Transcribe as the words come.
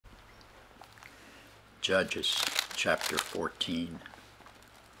Judges chapter 14.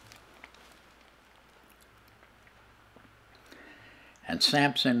 And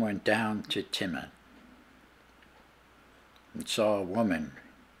Samson went down to Timnath and saw a woman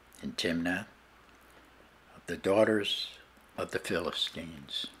in Timnath of the daughters of the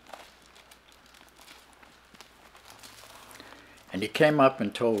Philistines. And he came up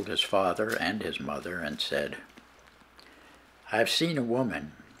and told his father and his mother and said, I have seen a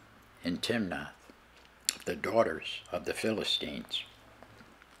woman in Timnath of the daughters of the Philistines.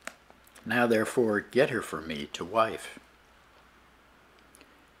 Now therefore get her for me to wife.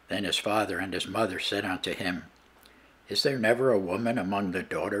 Then his father and his mother said unto him, Is there never a woman among the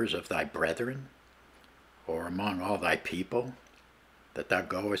daughters of thy brethren, or among all thy people, that thou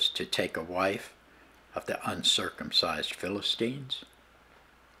goest to take a wife of the uncircumcised Philistines?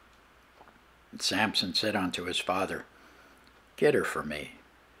 And Samson said unto his father, Get her for me,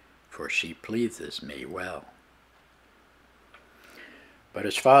 for she pleases me well. But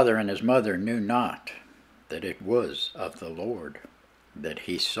his father and his mother knew not that it was of the Lord that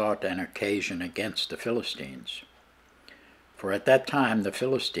he sought an occasion against the Philistines. For at that time the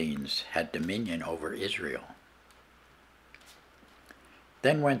Philistines had dominion over Israel.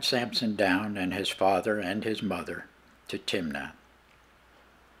 Then went Samson down, and his father and his mother, to Timnath,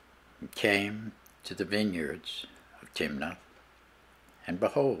 and came to the vineyards of Timnath, and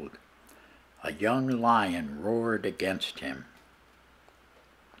behold, a young lion roared against him.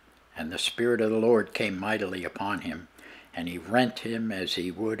 And the Spirit of the Lord came mightily upon him, and he rent him as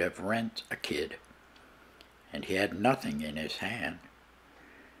he would have rent a kid. And he had nothing in his hand.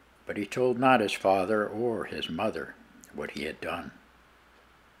 But he told not his father or his mother what he had done.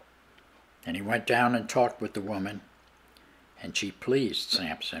 And he went down and talked with the woman, and she pleased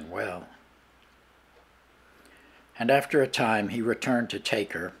Samson well. And after a time he returned to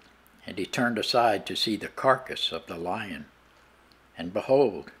take her, and he turned aside to see the carcass of the lion. And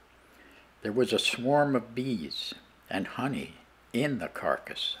behold, there was a swarm of bees and honey in the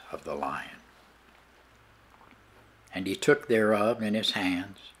carcass of the lion. And he took thereof in his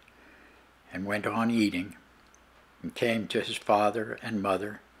hands, and went on eating, and came to his father and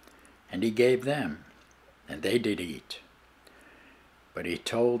mother, and he gave them, and they did eat. But he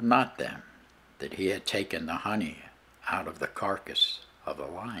told not them that he had taken the honey out of the carcass of the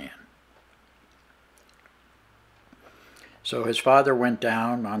lion. So his father went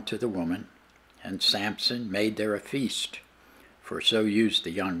down unto the woman, and Samson made there a feast, for so used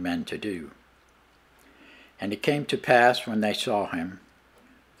the young men to do. And it came to pass, when they saw him,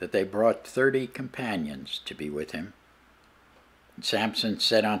 that they brought 30 companions to be with him. And Samson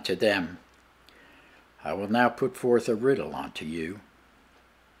said unto them, I will now put forth a riddle unto you.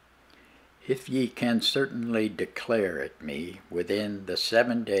 If ye can certainly declare it me within the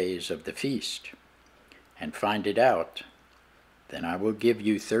 7 days of the feast, and find it out, then I will give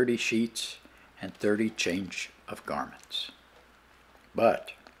you 30 sheets and 30 change of garments.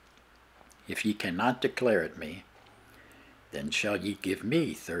 But if ye cannot declare it me, then shall ye give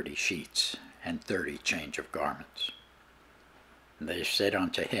me 30 sheets and 30 change of garments. And they said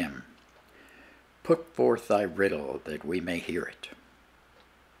unto him, Put forth thy riddle, that we may hear it.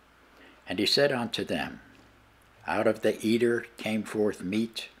 And he said unto them, Out of the eater came forth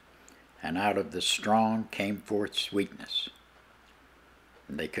meat, and out of the strong came forth sweetness.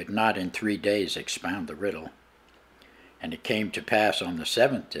 And they could not in 3 days expound the riddle. And it came to pass on the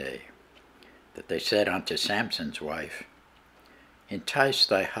 7th day, that they said unto Samson's wife, Entice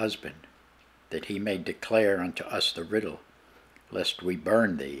thy husband, that he may declare unto us the riddle, lest we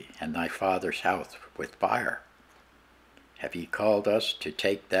burn thee and thy father's house with fire. Have ye called us to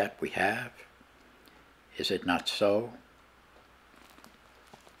take that we have? Is it not so?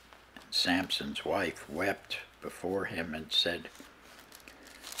 And Samson's wife wept before him and said,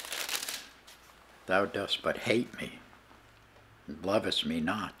 Thou dost but hate me, and lovest me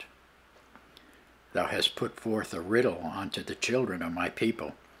not. Thou hast put forth a riddle unto the children of my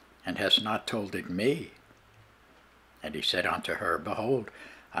people, and hast not told it me. And he said unto her, Behold,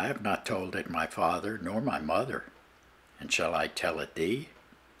 I have not told it my father nor my mother, and shall I tell it thee?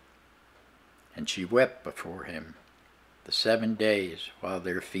 And she wept before him the 7 days while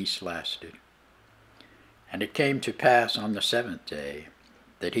their feast lasted. And it came to pass on the 7th day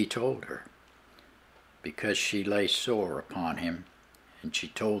that he told her, because she lay sore upon him, and she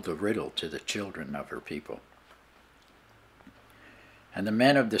told the riddle to the children of her people. And the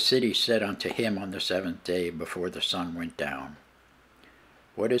men of the city said unto him on the 7th day before the sun went down,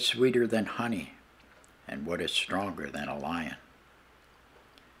 What is sweeter than honey, and what is stronger than a lion?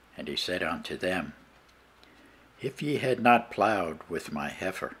 And he said unto them, If ye had not plowed with my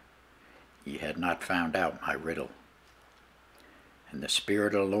heifer, ye had not found out my riddle. And the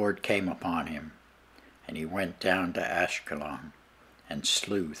Spirit of the Lord came upon him, and he went down to Ashkelon, and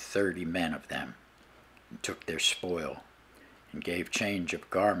slew 30 men of them, and took their spoil, and gave change of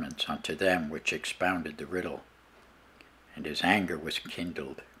garments unto them which expounded the riddle. And his anger was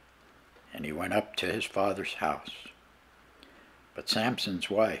kindled, and he went up to his father's house. But Samson's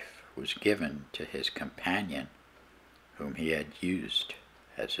wife was given to his companion, whom he had used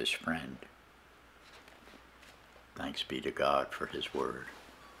as his friend. Thanks be to God for his word.